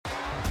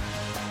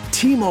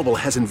T-Mobile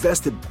has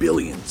invested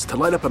billions to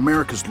light up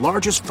America's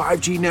largest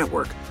 5G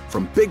network,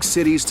 from big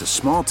cities to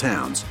small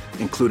towns,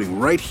 including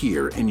right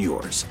here in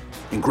yours.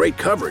 And great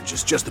coverage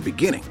is just the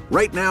beginning.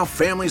 Right now,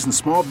 families and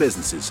small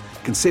businesses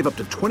can save up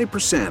to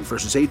 20%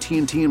 versus AT&T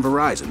and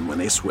Verizon when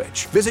they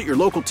switch. Visit your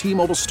local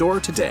T-Mobile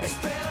store today.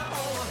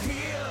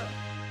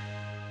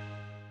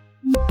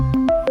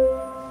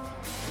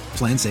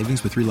 Plan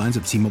savings with 3 lines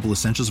of T-Mobile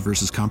Essentials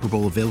versus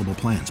comparable available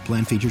plans.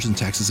 Plan features and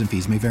taxes and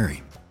fees may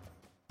vary.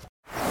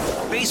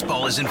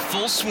 Baseball is in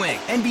full swing.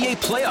 NBA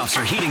playoffs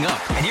are heating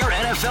up, and your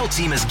NFL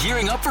team is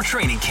gearing up for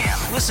training camp.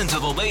 Listen to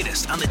the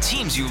latest on the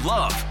teams you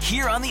love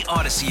here on the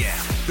Odyssey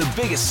app.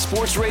 The biggest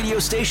sports radio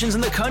stations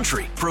in the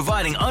country,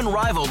 providing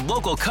unrivaled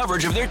local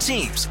coverage of their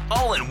teams,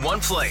 all in one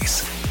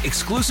place.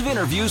 Exclusive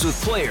interviews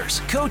with players,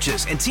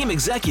 coaches, and team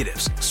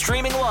executives,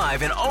 streaming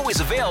live and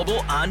always available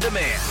on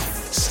demand.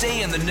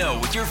 Stay in the know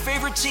with your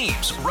favorite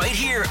teams right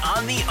here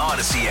on the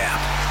Odyssey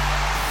app.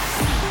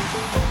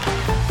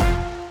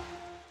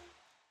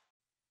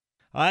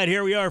 All right,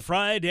 here we are,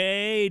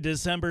 Friday,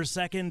 December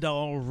 2nd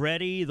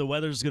already. The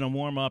weather's going to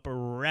warm up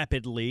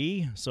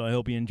rapidly, so I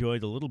hope you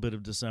enjoyed a little bit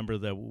of December,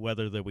 the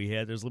weather that we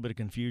had. There's a little bit of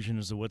confusion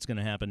as to what's going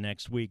to happen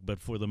next week, but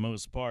for the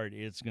most part,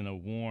 it's going to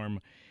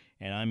warm,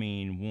 and I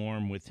mean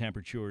warm with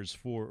temperatures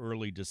for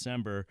early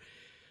December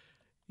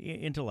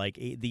into like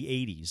the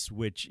 80s,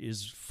 which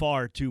is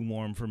far too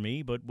warm for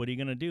me, but what are you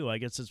going to do? I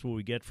guess that's what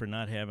we get for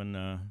not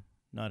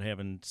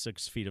having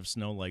 6 feet of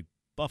snow like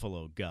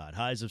Buffalo got.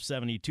 Highs of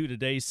 72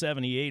 today,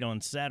 78 on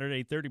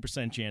Saturday,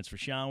 30% chance for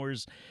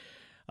showers.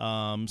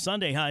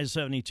 Sunday, highs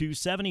 72,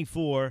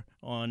 74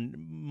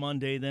 on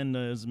Monday. Then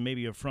there's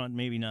maybe a front,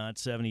 maybe not.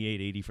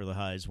 78, 80 for the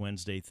highs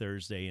Wednesday,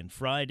 Thursday, and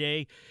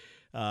Friday.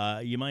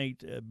 You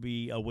might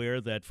be aware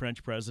that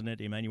French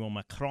President Emmanuel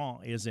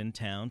Macron is in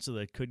town, so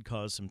that could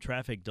cause some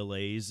traffic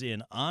delays.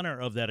 In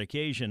honor of that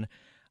occasion,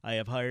 I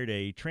have hired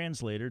a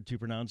translator to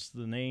pronounce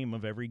the name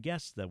of every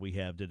guest that we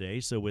have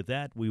today. So with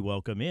that, we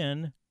welcome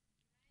in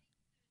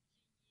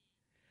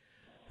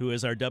who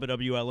is our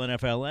WWL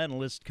NFL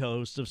analyst,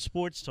 co-host of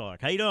Sports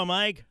Talk. How you doing,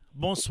 Mike?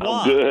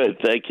 Bonsoir. I'm good.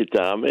 Thank you,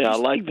 Tommy. I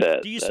like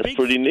that. That's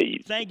pretty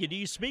neat. Thank you. Do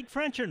you speak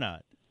French or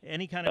not?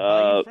 Any kind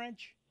of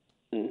French?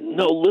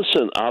 No,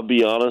 listen, I'll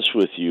be honest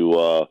with you.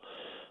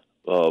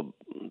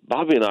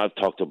 Bobby and I have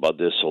talked about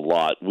this a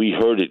lot. We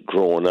heard it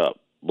growing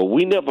up, but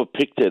we never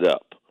picked it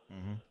up.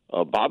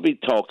 Mm-hmm. Bobby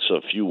talks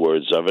a few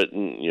words of it,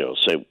 and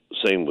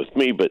same with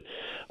me, but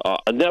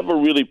I never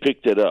really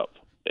picked it up.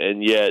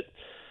 And yet,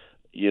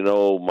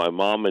 my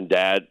mom and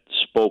dad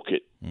spoke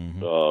it,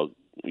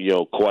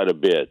 quite a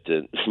bit.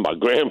 And my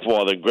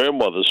grandfather and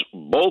grandmothers,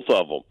 both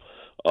of them,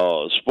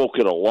 spoke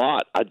it a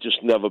lot. I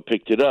just never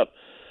picked it up.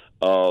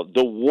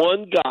 The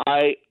one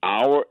guy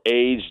our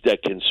age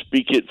that can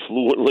speak it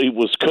fluently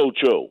was Coach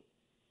O,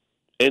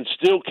 and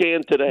still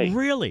can today.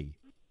 Really?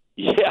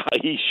 Yeah,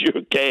 he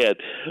sure can.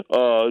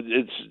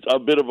 It's a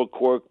bit of a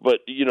quirk, but,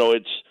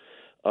 it's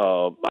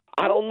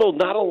I don't know.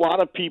 Not a lot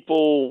of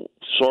people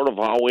sort of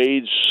our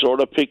age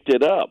sort of picked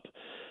it up.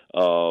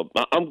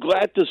 I'm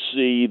glad to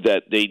see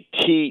that they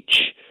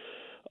teach,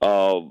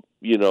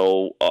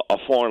 a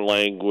foreign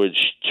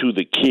language to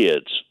the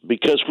kids,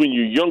 because when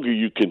you're younger,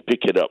 you can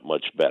pick it up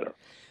much better.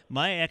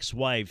 My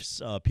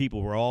ex-wife's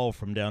people were all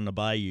from down the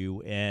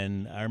bayou,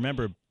 and I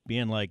remember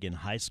being like in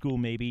high school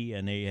maybe,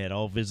 and they had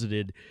all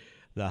visited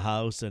the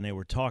house, and they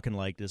were talking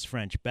like this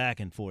French back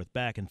and forth,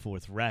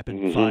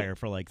 rapid fire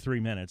for like 3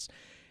 minutes.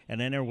 And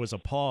then there was a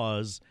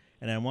pause,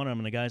 and then one of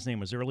them, the guy's name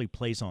was Early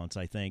Plaisance,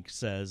 I think,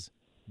 says,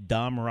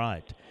 "Damn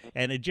right."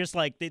 And it just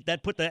like,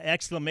 that put the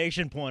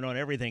exclamation point on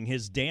everything.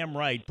 His "damn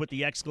right" put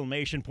the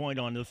exclamation point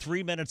on the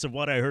 3 minutes of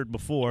what I heard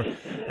before,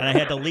 and I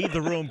had to leave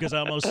the room because I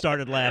almost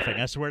started laughing.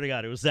 I swear to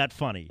God, it was that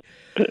funny.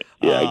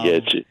 Yeah, I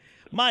get you.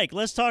 Mike,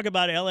 let's talk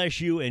about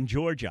LSU and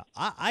Georgia.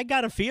 I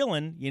got a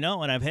feeling,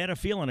 and I've had a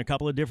feeling a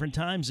couple of different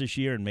times this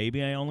year, and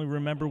maybe I only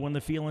remember when the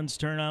feelings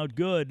turn out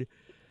good,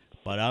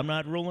 but I'm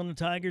not ruling the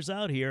Tigers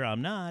out here.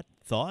 I'm not.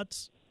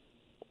 Thoughts?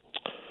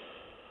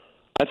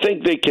 I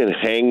think they can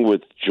hang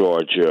with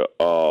Georgia.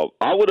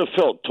 I would have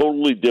felt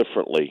totally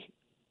differently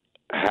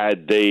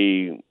had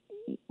they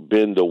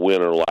been the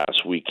winner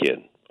last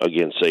weekend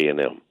against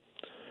A&M.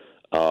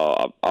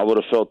 I would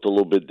have felt a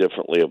little bit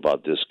differently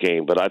about this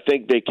game, but I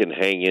think they can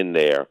hang in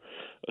there,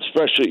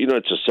 especially,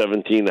 it's a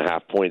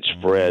 17.5-point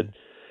spread.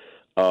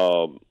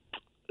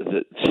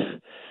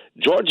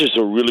 Georgia's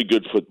a really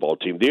good football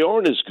team. They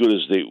aren't as good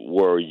as they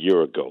were a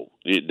year ago.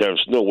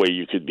 There's no way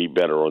you could be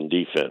better on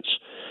defense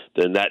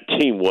than that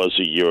team was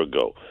a year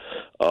ago.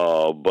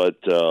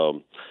 But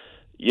the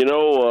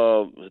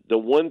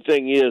one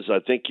thing is, I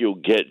think you'll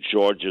get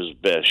Georgia's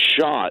best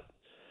shot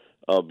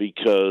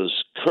because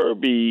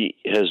Kirby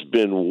has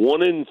been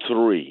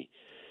 1-3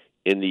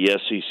 in the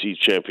SEC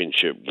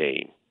championship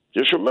game.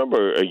 Just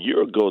remember, a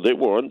year ago they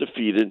were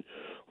undefeated,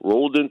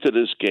 rolled into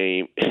this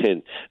game,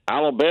 and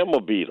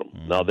Alabama beat them.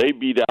 Now, they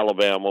beat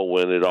Alabama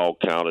when it all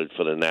counted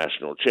for the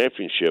national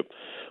championship,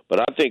 but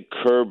I think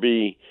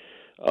Kirby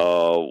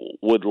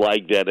would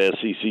like that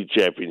SEC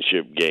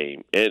championship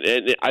game,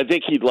 and I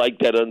think he'd like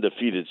that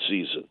undefeated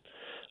season.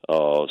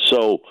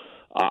 So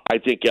I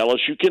think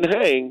LSU can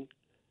hang,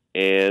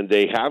 and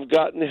they have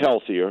gotten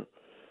healthier.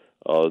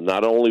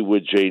 Not only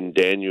with Jaden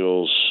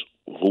Daniels,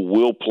 who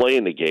will play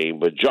in the game,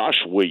 but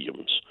Josh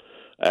Williams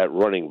at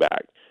running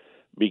back,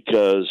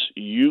 because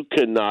you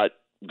cannot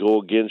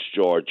go against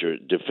Georgia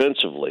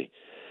defensively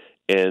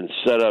and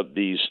set up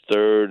these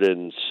 3rd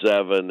and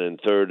 7 and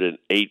 3rd and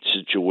 8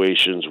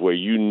 situations where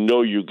you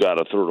know you got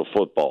to throw the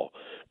football.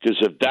 Because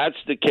if that's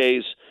the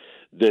case,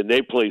 then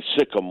they play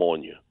sick 'em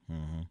on you.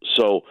 Mm-hmm.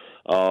 So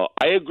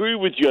I agree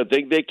with you. I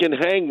think they can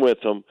hang with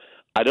them.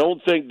 I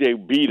don't think they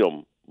beat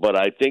them, but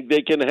I think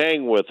they can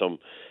hang with them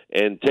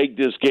and take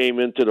this game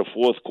into the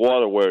fourth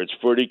quarter where it's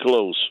pretty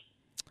close.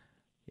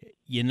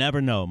 You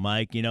never know,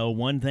 Mike. You know,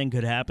 one thing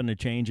could happen to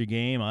change a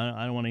game.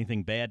 I don't want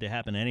anything bad to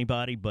happen to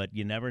anybody, but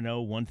you never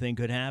know. One thing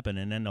could happen,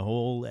 and then the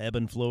whole ebb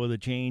and flow of the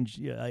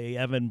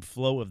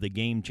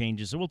game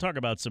changes. So we'll talk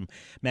about some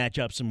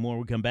matchups some more.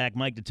 We'll come back.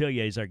 Mike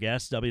Detillier is our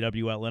guest,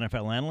 WWL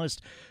NFL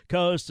analyst,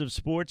 co-host of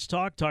Sports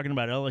Talk, talking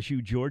about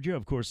LSU, Georgia.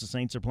 Of course, the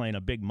Saints are playing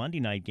a big Monday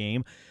night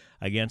game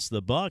against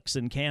the Bucs,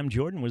 and Cam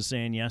Jordan was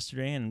saying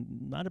yesterday,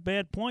 and not a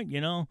bad point,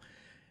 you know,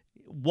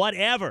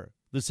 whatever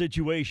the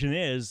situation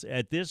is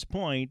at this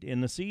point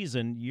in the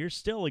season, you're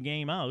still a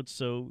game out,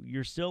 so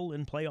you're still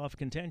in playoff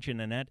contention,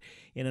 and that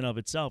in and of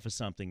itself is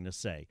something to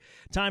say.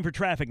 Time for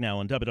traffic now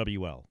on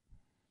WWL.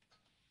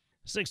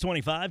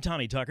 6:25,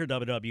 Tommy Tucker,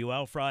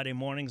 WWL, Friday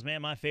mornings.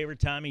 Man, my favorite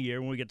time of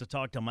year when we get to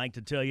talk to Mike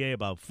Detillier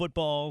about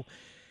football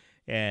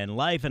and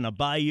life and the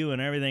Bayou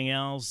and everything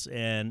else.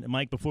 And,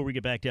 Mike, before we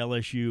get back to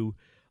LSU,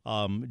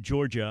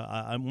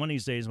 Georgia, one of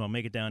these days I'll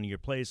make it down to your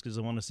place because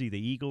I want to see the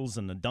Eagles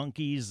and the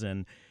Donkeys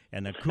and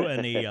the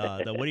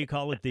what do you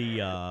call it,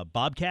 the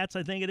Bobcats,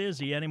 I think it is.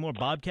 Do you have any more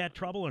Bobcat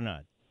trouble or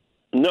not?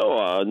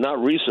 No, not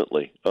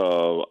recently.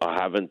 I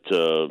haven't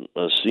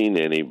seen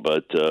any,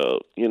 but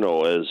you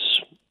know,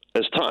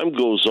 as time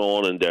goes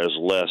on and there's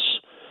less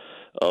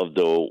of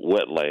the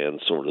wetlands,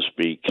 so to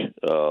speak,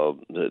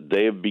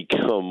 they have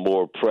become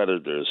more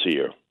predators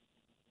here.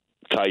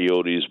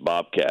 Coyotes,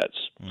 bobcats.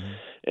 Mm-hmm.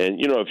 And,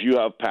 you know, if you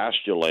have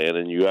pasture land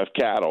and you have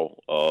cattle,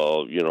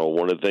 you know,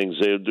 one of the things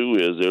they'll do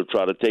is they'll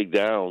try to take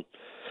down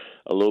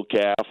a little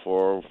calf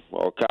or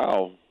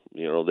cow.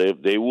 You know,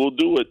 they will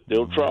do it.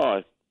 They'll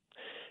try.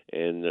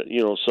 And,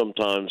 you know,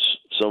 sometimes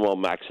some of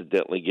them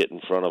accidentally get in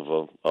front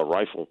of a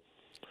rifle.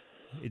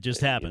 It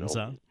just happens,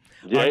 huh?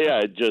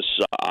 Yeah, just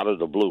out of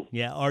the blue.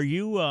 Yeah. Are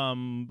you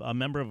a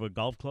member of a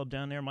golf club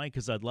down there, Mike?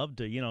 Because I'd love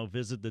to, you know,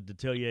 visit the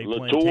Detillier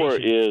plantation. Latour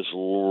is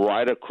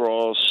right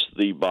across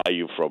the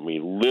bayou from me,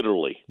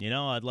 literally. You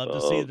know, I'd love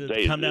to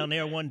see come down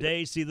there one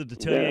day, see the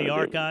Detillier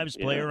archives,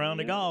 play around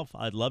the golf.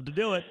 I'd love to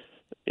do it.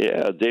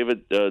 Yeah,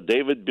 David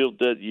built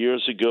that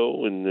years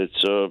ago, and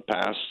it's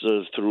passed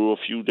through a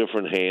few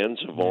different hands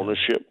of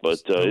ownership,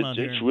 but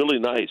it's really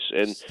nice.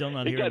 And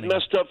it got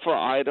messed up for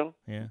Ida,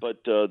 but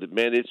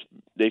man,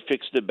 they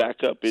fixed it back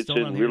up. It's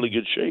in really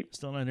good shape.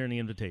 Still not hearing the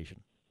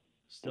invitation.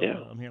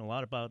 I'm hearing a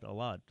lot, but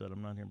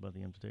I'm not hearing about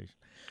the invitation.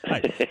 All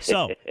right,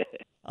 so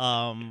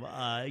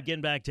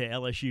getting back to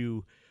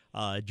LSU,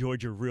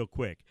 Georgia, real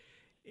quick.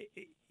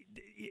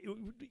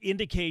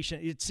 Indication.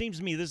 It seems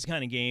to me this is the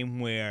kind of game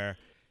where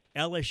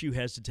LSU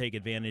has to take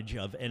advantage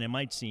of, and it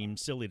might seem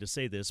silly to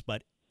say this,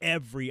 but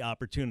every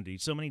opportunity.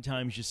 So many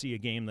times you see a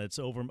game that's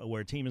over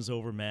where a team is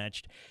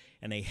overmatched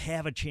and they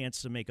have a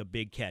chance to make a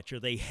big catch or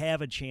they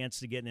have a chance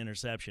to get an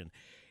interception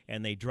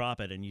and they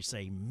drop it and you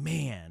say,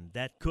 man,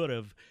 that could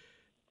have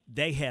 –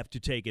 they have to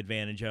take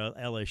advantage of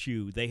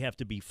LSU. They have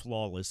to be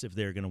flawless if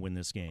they're going to win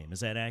this game.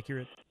 Is that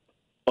accurate?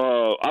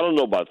 I don't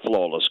know about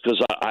flawless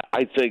because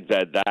I think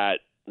that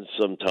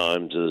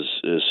sometimes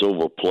is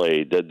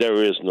overplayed, that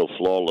there is no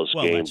flawless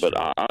game, but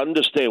I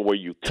understand where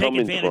you're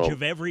coming from. Take advantage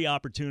of every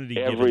opportunity.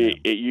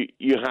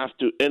 You have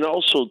to, and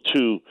also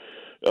too,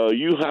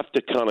 you have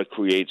to kind of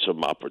create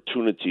some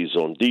opportunities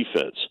on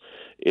defense.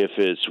 If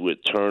it's with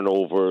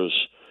turnovers,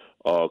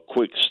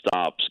 quick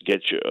stops,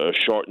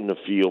 shorten the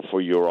field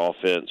for your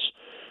offense.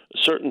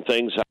 Certain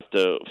things have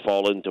to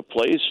fall into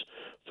place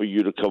for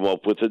you to come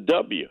up with a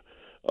W.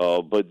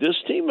 But this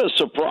team has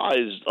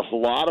surprised a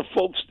lot of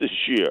folks this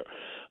year.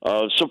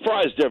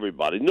 Surprised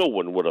everybody. No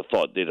one would have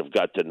thought they'd have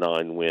got to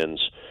 9 wins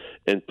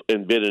and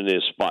been in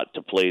this spot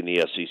to play in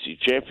the SEC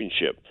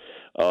championship.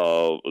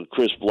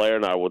 Chris Blair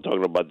and I were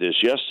talking about this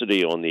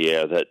yesterday on the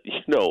air, that, you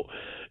know,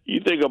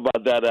 you think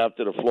about that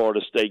after the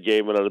Florida State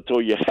game, and I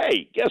told you,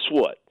 hey, guess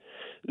what?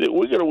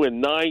 We're going to win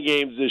 9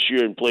 games this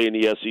year and play in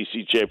the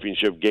SEC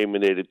championship game,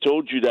 and they'd have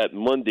told you that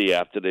Monday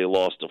after they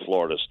lost to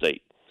Florida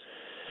State.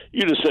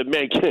 You just said,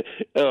 man,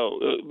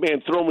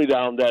 throw me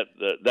down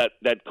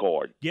that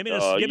card. Give me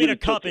the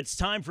cup. It's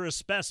time for a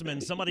specimen.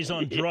 Somebody's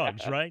on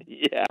drugs, right?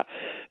 Yeah.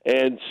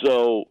 And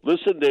so,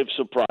 listen, they've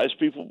surprised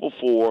people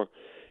before.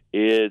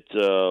 It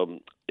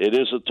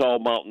is a tall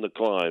mountain to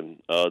climb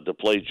to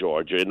play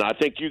Georgia. And I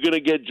think you're going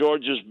to get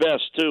Georgia's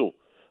best, too.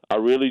 I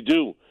really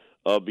do.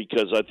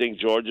 because I think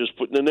Georgia's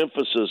putting an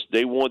emphasis.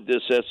 They want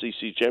this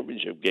SEC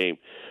championship game.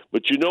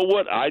 But you know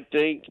what? I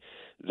think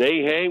they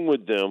hang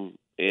with them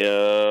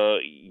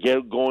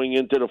going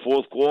into the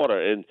fourth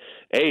quarter. And,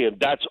 hey, if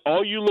that's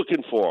all you're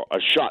looking for, a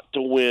shot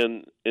to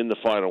win in the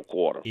final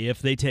quarter.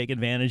 If they take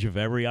advantage of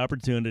every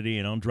opportunity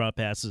and don't drop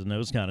passes and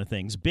those kind of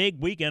things. Big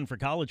weekend for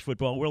college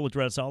football. We'll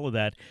address all of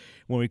that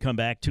when we come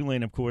back.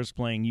 Tulane, of course,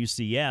 playing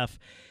UCF.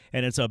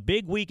 And it's a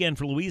big weekend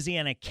for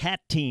Louisiana Cat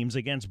teams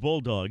against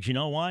Bulldogs. You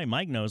know why?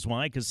 Mike knows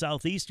why, because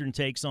Southeastern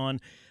takes on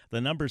the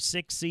number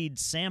 6 seed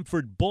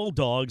Samford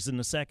Bulldogs in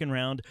the second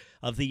round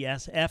of the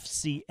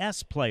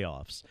FCS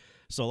playoffs.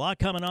 So a lot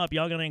coming up.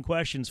 Y'all got any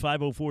questions?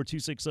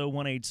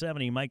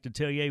 504-260-1870. Mike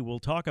Detillier will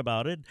talk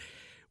about it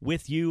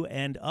with you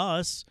and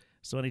us.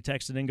 So any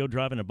text it in, go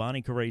driving to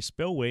Bonnie Carré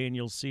Spillway, and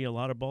you'll see a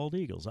lot of bald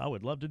eagles. I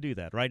would love to do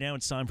that. Right now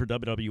it's time for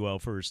WWL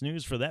First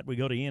News. For that, we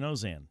go to Ian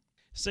Ozan.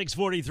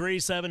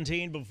 6:43,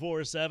 17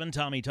 before 7.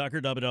 Tommy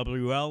Tucker,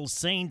 WWL.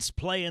 Saints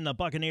playing the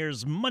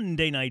Buccaneers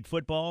Monday Night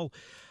Football.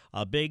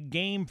 A big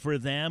game for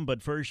them,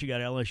 but first you got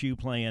LSU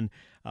playing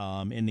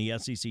in the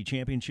SEC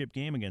championship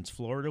game against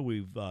Florida.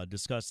 We've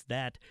discussed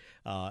that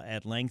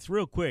at length.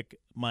 Real quick,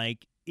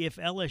 Mike, if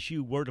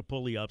LSU were to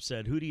pull the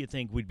upset, who do you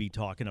think we'd be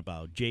talking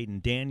about?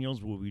 Jaden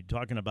Daniels? Would we be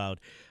talking about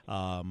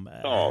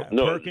no,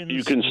 Perkins?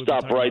 You can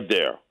stop right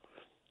there.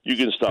 You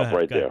can stop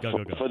right there.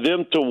 Go. For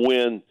them to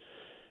win,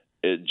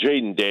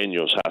 Jaden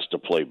Daniels has to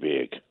play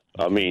big.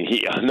 I mean,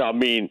 he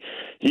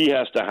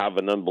has to have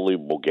an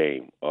unbelievable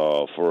game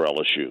for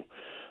LSU.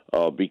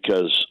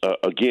 Because,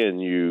 again,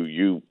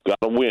 you got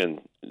to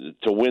win.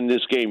 To win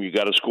this game, you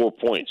got to score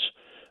points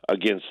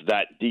against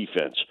that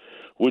defense,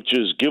 which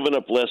is giving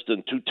up less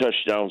than 2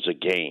 touchdowns a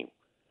game.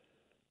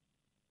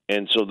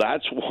 And so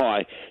that's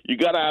why you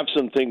got to have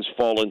some things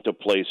fall into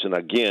place. And,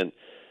 again,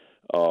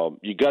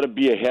 you got to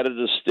be ahead of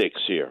the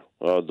sticks here.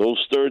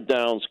 Those third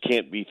downs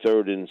can't be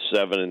 3rd and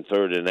 7 and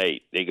 3rd and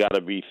 8. They got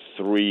to be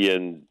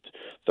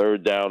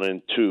 3rd down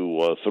and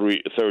 2,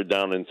 3rd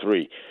down and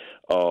 3.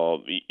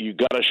 You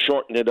got to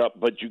shorten it up,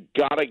 but you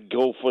got to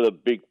go for the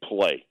big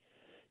play.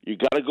 You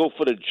got to go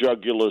for the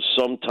jugular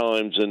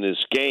sometimes in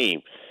this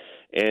game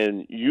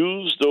and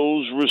use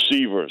those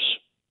receivers.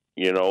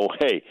 You know,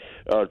 hey,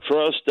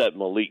 trust that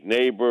Malik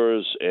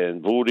Neighbors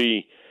and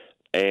Booty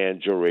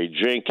and Jeray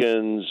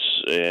Jenkins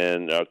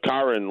and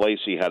Kyron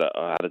Lacey had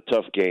a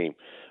tough game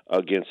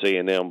against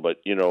A&M, but,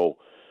 you know,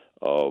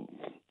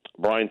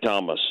 Brian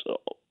Thomas,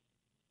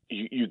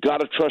 you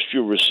got to trust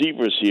your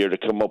receivers here to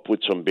come up with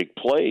some big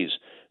plays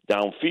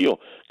downfield,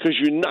 because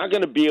you're not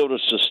going to be able to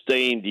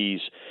sustain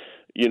these,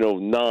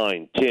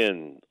 9,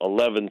 10,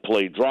 11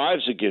 play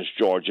drives against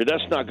Georgia.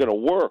 That's not going to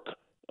work.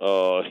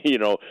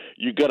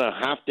 You're going to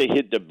have to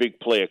hit the big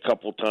play a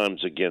couple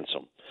times against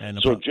them.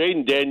 So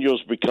Jaden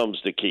Daniels becomes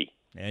the key.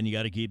 And you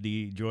got to keep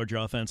the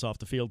Georgia offense off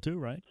the field too,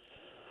 right?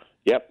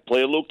 Yep,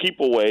 play a little keep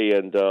away,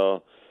 and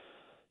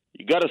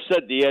you got to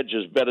set the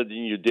edges better than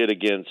you did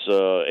against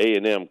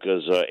A&M,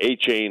 because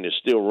A-Chain is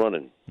still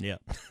running. Yeah.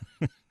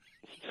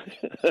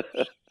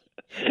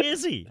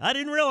 Is he? I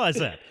didn't realize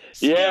that.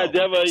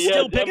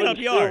 Still picking up yards.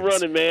 Still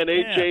running, man.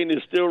 A-Chain is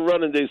still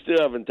running. They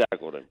still haven't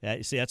tackled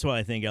him. See, that's why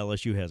I think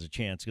LSU has a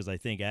chance, because I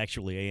think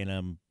actually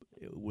A&M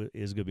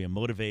is going to be a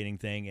motivating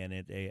thing, and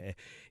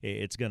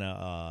it's going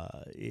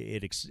to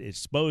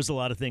expose a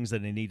lot of things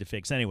that they need to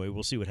fix. Anyway,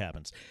 we'll see what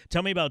happens.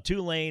 Tell me about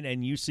Tulane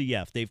and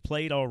UCF. They've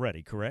played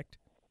already, correct?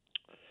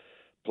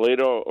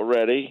 Played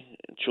already.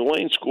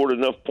 Tulane scored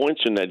enough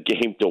points in that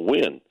game to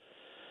win.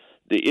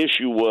 The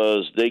issue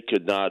was they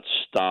could not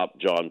stop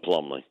John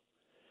Plumlee.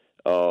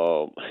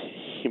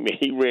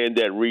 He ran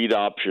that read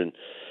option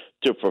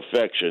to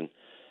perfection.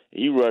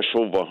 He rushed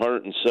over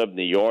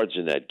 170 yards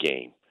in that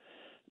game.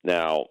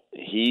 Now,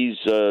 he's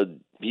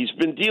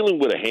been dealing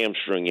with a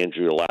hamstring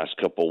injury the last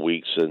couple of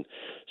weeks, and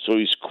so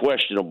he's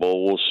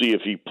questionable. We'll see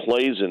if he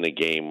plays in the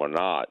game or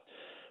not.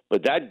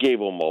 But that gave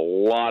him a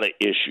lot of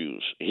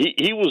issues.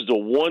 He was the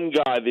one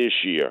guy this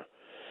year.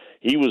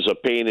 He was a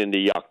pain in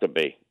the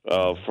Yoctobe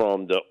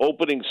from the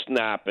opening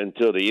snap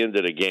until the end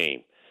of the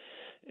game.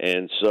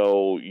 And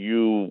so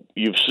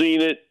you've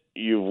seen it.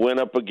 You went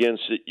up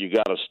against it. You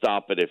got to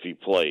stop it if he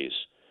plays.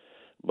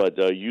 But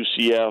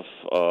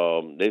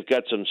UCF, they've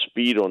got some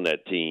speed on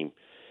that team.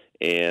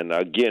 And,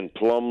 again,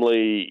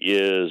 Plumlee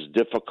is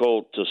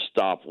difficult to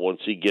stop once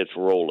he gets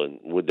rolling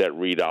with that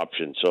read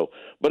option.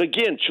 But,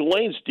 again,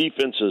 Tulane's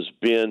defense has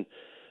been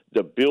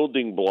the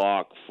building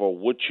block for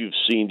what you've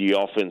seen the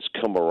offense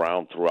come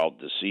around throughout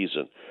the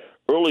season.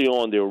 Early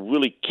on, they were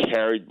really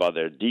carried by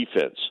their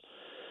defense.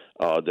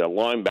 Their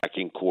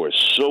linebacking core is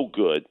so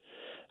good.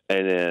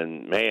 And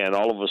then, man,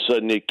 all of a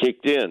sudden it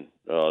kicked in,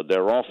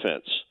 their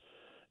offense.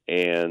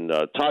 And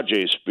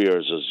Tajay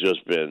Spears has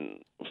just been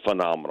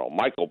phenomenal.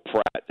 Michael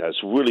Pratt has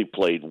really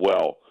played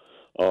well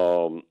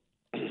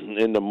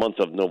in the month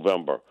of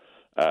November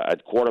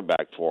at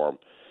quarterback for him.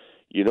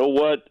 You know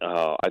what?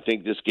 I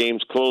think this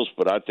game's close,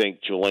 but I think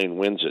Tulane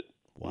wins it.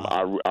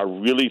 Wow. I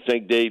really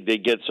think they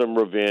get some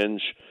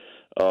revenge.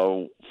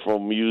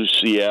 from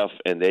UCF,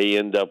 and they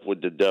end up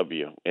with the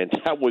W. And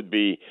that would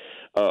be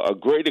a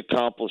great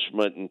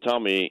accomplishment. And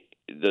Tommy,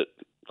 the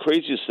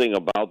craziest thing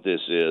about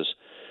this is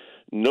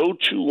no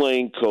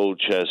Tulane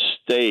coach has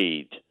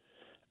stayed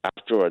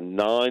after a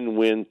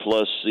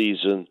 9-win-plus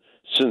season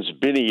since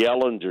Benny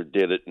Ellender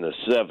did it in the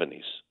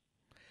 70s.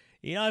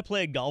 You know, I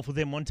played golf with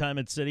him one time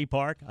at City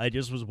Park. I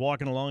just was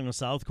walking along the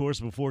South Course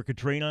before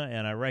Katrina,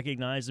 and I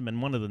recognized him,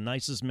 and one of the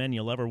nicest men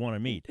you'll ever want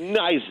to meet.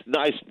 Nice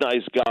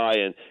guy.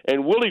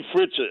 And Willie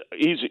Fritz,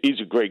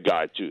 he's a great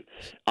guy, too.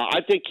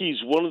 I think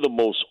he's one of the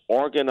most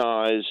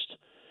organized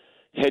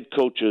head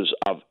coaches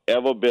I've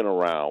ever been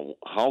around.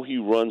 How he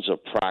runs a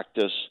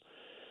practice,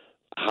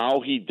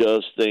 how he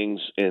does things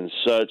in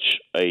such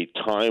a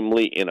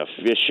timely and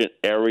efficient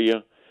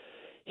area.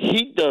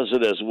 He does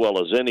it as well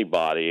as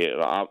anybody.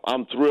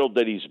 I'm thrilled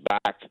that he's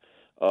back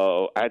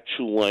at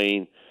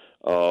Tulane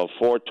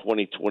for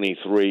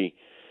 2023,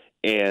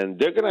 and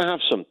they're going to have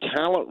some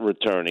talent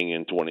returning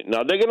in 20.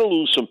 Now, they're going to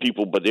lose some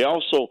people, but they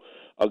also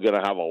are going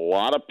to have a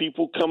lot of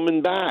people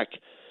coming back.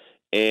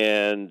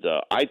 And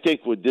I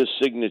think with this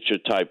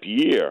signature-type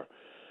year,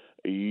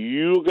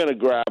 you're going to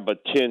grab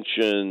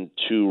attention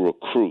to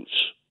recruits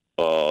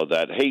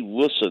that, hey,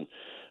 listen,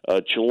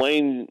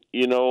 Tulane,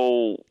 you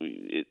know,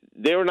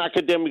 they're an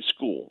academic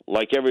school,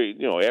 like every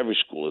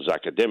school is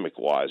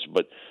academic-wise,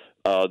 but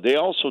they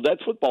also, that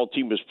football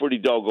team is pretty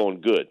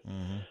doggone good.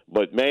 Mm-hmm.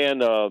 But, man,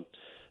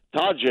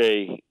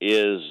 Tajay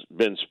has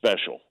been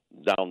special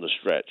down the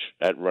stretch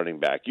at running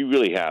back. He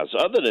really has,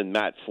 other than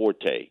Matt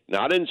Forte.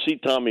 Now, I didn't see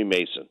Tommy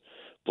Mason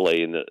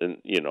play,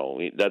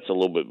 that's a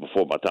little bit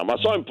before my time.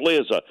 I saw him play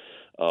as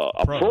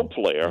a pro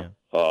player,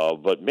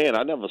 but, man,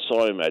 I never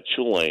saw him at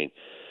Tulane.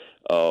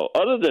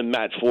 Other than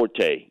Matt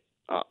Forte,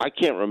 I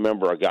can't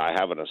remember a guy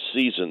having a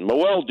season.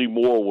 Moel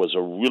DeMoore was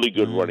a really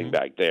good running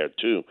back there,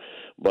 too.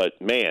 But,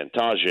 man,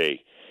 Tajay,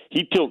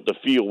 he tilted the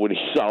field when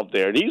he's out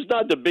there. And he's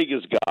not the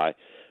biggest guy,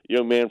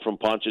 young man from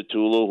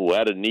Ponchatoula who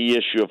had a knee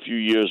issue a few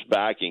years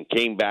back and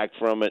came back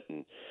from it.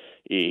 And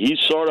he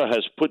sort of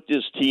has put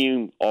this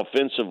team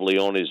offensively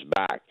on his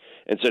back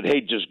and said,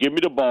 hey, just give me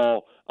the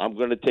ball. I'm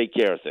going to take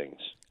care of things.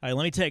 All right,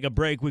 let me take a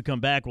break. We come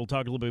back, we'll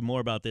talk a little bit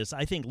more about this.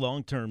 I think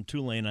long-term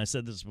Tulane, I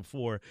said this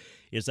before,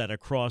 is at a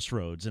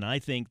crossroads. And I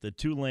think the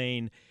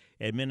Tulane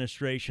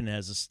administration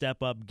has to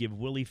step up, give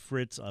Willie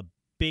Fritz a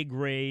big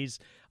raise,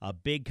 a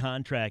big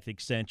contract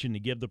extension to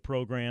give the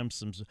program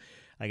some,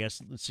 I guess,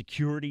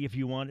 security, if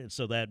you want it,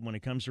 so that when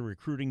it comes to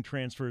recruiting,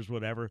 transfers,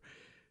 whatever,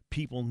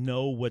 people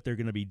know what they're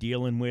going to be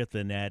dealing with,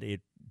 and that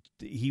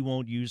he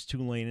won't use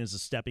Tulane as a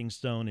stepping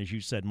stone, as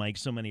you said, Mike,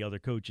 so many other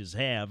coaches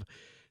have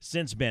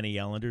since Benny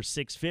Ellender.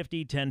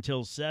 6:50, 10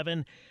 till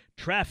 7.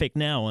 Traffic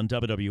now on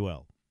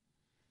WWL.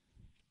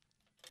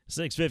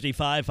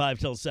 6:55, 5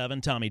 till 7.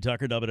 Tommy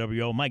Tucker,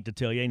 WWL. Mike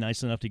Detillier,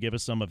 nice enough to give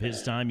us some of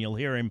his time. You'll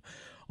hear him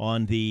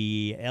on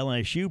the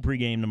LSU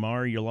pregame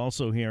tomorrow. You'll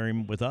also hear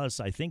him with us,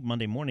 I think,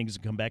 Monday mornings,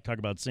 and come back, talk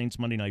about Saints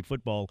Monday Night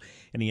Football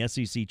and the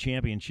SEC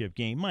Championship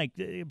game. Mike,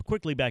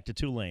 quickly back to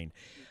Tulane.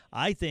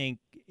 I think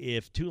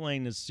if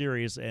Tulane is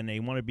serious and they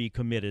want to be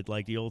committed,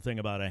 like the old thing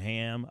about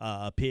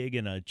a pig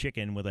and a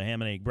chicken with a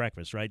ham and egg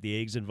breakfast, right?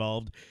 The egg's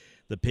involved,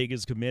 the pig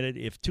is committed.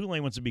 If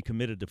Tulane wants to be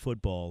committed to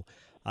football,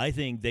 I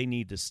think they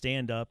need to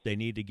stand up. They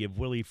need to give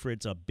Willie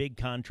Fritz a big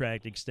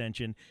contract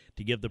extension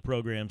to give the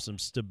program some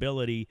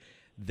stability.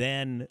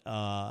 Then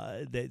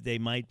they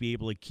might be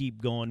able to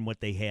keep going what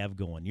they have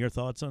going. Your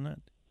thoughts on that?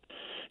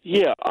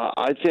 Yeah,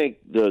 I think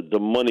the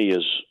money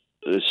is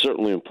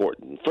certainly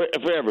important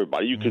for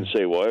everybody. You can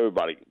say, well,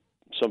 everybody,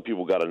 some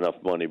people got enough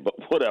money, but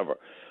whatever.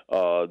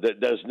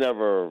 There's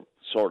never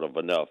sort of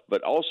enough.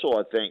 But also,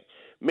 I think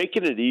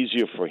making it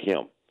easier for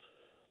him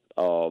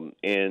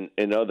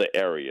in other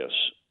areas,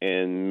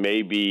 and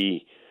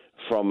maybe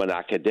from an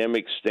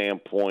academic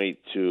standpoint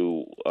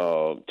to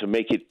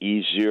make it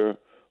easier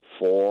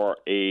for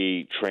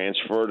a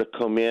transfer to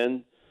come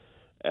in.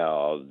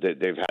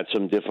 They've had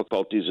some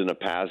difficulties in the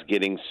past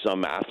getting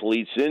some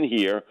athletes in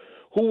here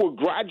who were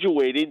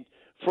graduated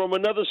from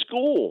another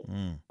school.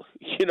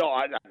 You know,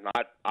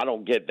 I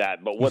don't get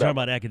that, but whatever. You're talking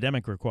about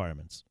academic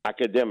requirements.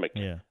 Academic.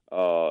 Yeah.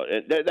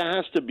 There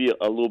has to be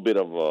a little bit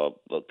of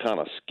a kind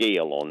of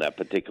scale on that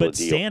particular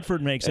deal. But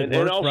Stanford makes it work,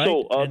 and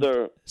also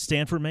right?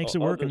 Stanford makes it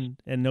work,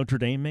 and Notre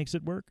Dame makes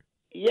it work?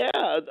 Yeah,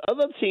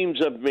 other teams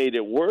have made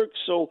it work,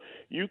 so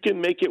you can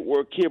make it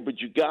work here,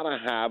 but you got to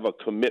have a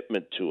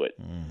commitment to it.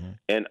 Mm-hmm.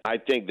 And I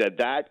think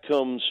that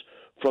comes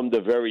from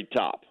the very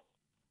top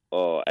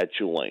at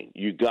Tulane.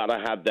 You got to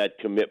have that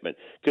commitment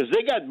because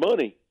they got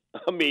money.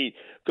 I mean,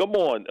 come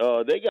on.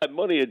 They got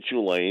money at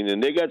Tulane,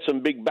 and they got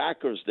some big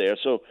backers there.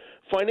 So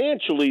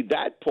financially,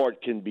 that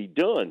part can be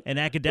done. And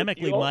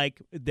academically, Mike,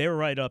 they're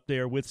right up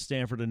there with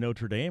Stanford and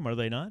Notre Dame, are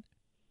they not?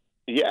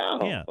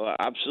 Yeah.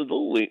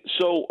 Absolutely.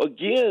 So,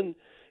 again,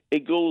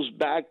 it goes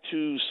back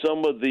to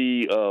some of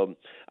the,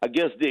 I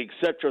guess, the et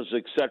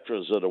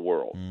ceteras of the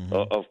world,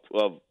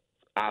 of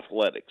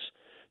athletics,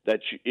 that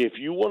if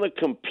you want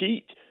to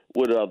compete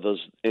with others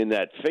in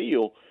that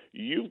field,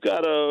 you've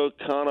got to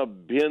kind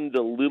of bend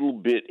a little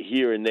bit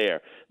here and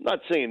there. I'm not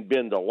saying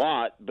bend a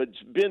lot, but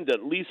bend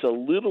at least a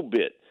little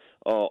bit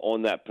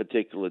on that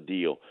particular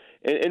deal.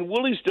 And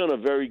Willie's done a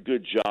very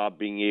good job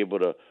being able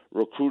to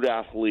recruit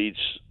athletes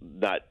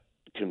that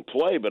can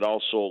play, but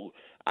also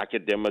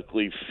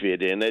academically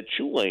fit in at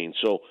Tulane.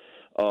 So,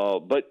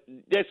 but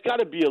there's got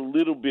to be a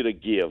little bit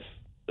of give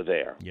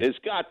there. Yep. There's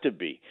got to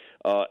be.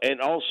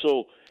 And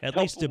also at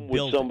help least to them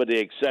build with some of the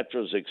et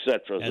ceteras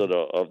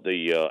of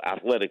the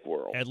athletic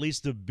world. At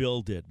least to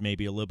build it,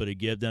 maybe a little bit of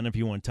give. Then if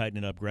you want to tighten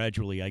it up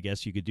gradually, I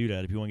guess you could do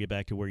that if you want to get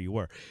back to where you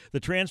were. The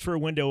transfer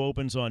window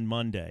opens on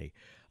Monday.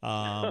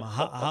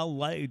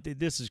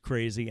 This is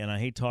crazy, and I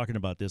hate talking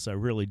about this. I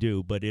really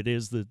do, but it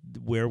is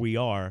where we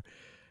are.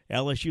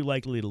 LSU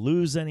likely to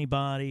lose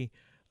anybody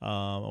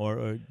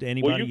or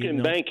anybody? Well, you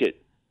can bank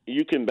it.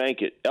 You can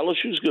bank it.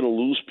 LSU's going to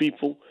lose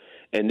people,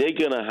 and they're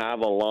going to have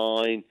a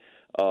line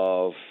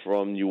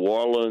from New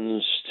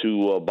Orleans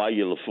to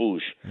Bayou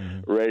Lafourche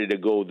ready to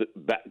go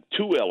back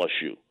to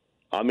LSU.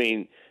 I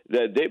mean,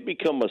 they've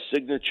become a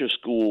signature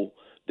school.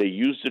 They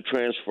used the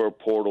transfer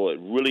portal. It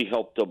really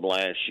helped them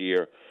last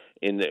year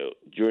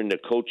during the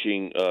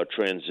coaching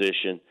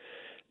transition.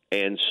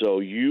 And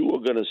so you are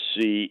going to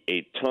see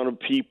a ton of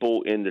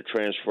people in the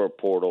transfer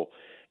portal.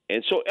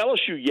 And so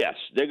LSU, yes,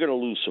 they're going to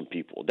lose some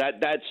people.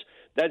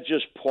 That's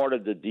just part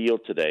of the deal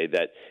today,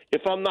 that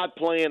if I'm not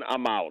playing,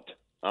 I'm out.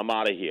 I'm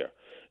out of here.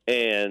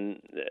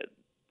 And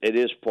it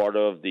is part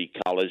of the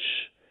college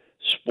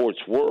sports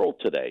world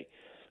today.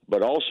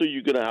 But also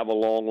you're going to have a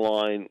long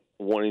line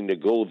wanting to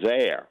go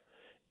there.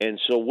 And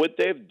so what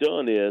they've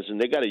done is, and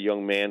they got a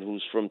young man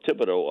who's from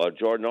Thibodeau,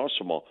 Jordan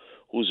Arsenal,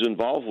 who's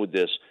involved with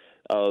this.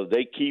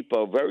 They keep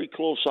a very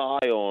close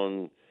eye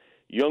on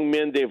young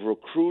men they've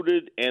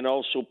recruited and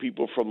also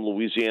people from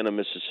Louisiana,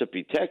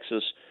 Mississippi,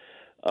 Texas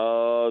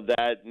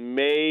that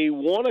may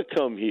want to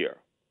come here.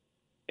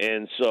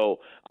 And so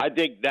I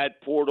think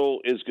that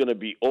portal is going to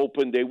be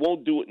open. They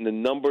won't do it in the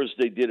numbers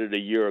they did it a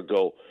year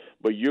ago,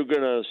 but you're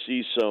going to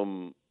see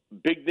some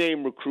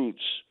big-name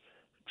recruits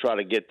try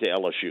to get to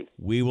LSU.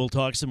 We will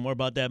talk some more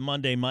about that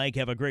Monday, Mike.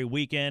 Have a great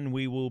weekend.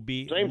 We will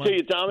be... Same to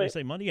you, Tommy. I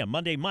say Monday? Yeah,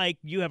 Monday, Mike.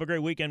 You have a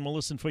great weekend. We'll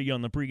listen for you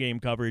on the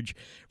pregame coverage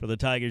for the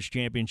Tigers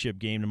championship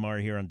game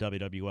tomorrow here on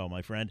WWL,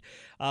 my friend.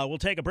 We'll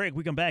take a break.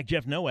 We come back.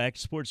 Jeff Nowak,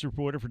 sports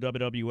reporter for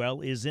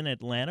WWL, is in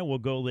Atlanta. We'll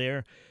go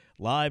there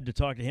live to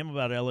talk to him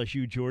about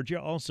LSU, Georgia.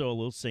 Also a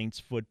little Saints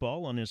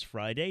football on this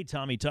Friday.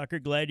 Tommy Tucker,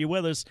 glad you're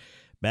with us.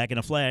 Back in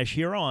a flash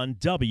here on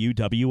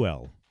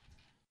WWL.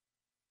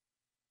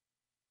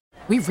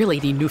 We really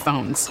need new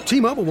phones.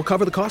 T-Mobile will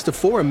cover the cost of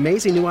 4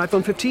 amazing new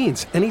iPhone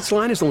 15s, and each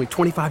line is only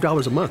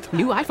 $25 a month.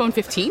 New iPhone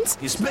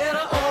 15s? It's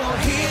better over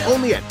here.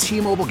 Only at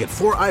T-Mobile, get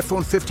 4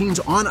 iPhone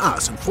 15s on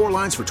us and 4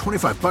 lines for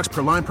 $25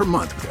 per line per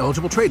month with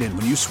eligible trade-in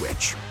when you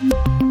switch.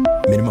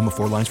 Minimum of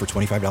 4 lines for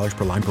 $25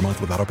 per line per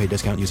month with autopay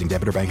discount using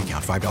debit or bank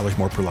account. $5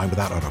 more per line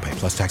without autopay,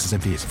 plus taxes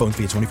and fees. Phone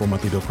fee at 24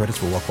 monthly bill credits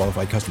for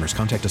well-qualified customers.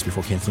 Contact us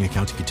before canceling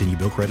account to continue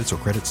bill credits or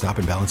credit stop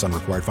and balance on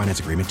required finance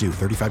agreement due.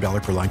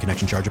 $35 per line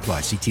connection charge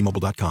applies. See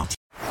T-Mobile.com.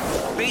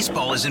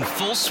 Baseball is in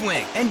full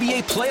swing.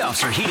 NBA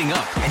playoffs are heating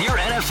up, and your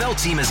NFL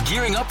team is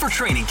gearing up for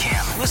training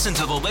camp. Listen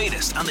to the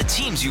latest on the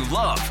teams you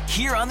love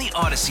here on the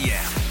Odyssey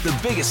app.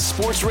 The biggest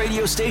sports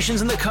radio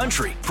stations in the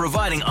country,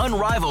 providing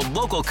unrivaled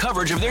local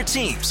coverage of their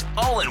teams,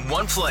 all in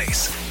one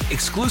place.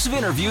 Exclusive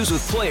interviews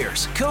with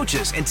players,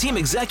 coaches, and team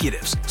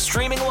executives,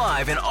 streaming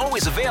live and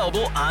always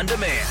available on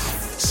demand.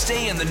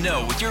 Stay in the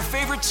know with your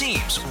favorite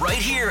teams right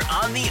here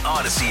on the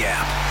Odyssey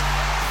app.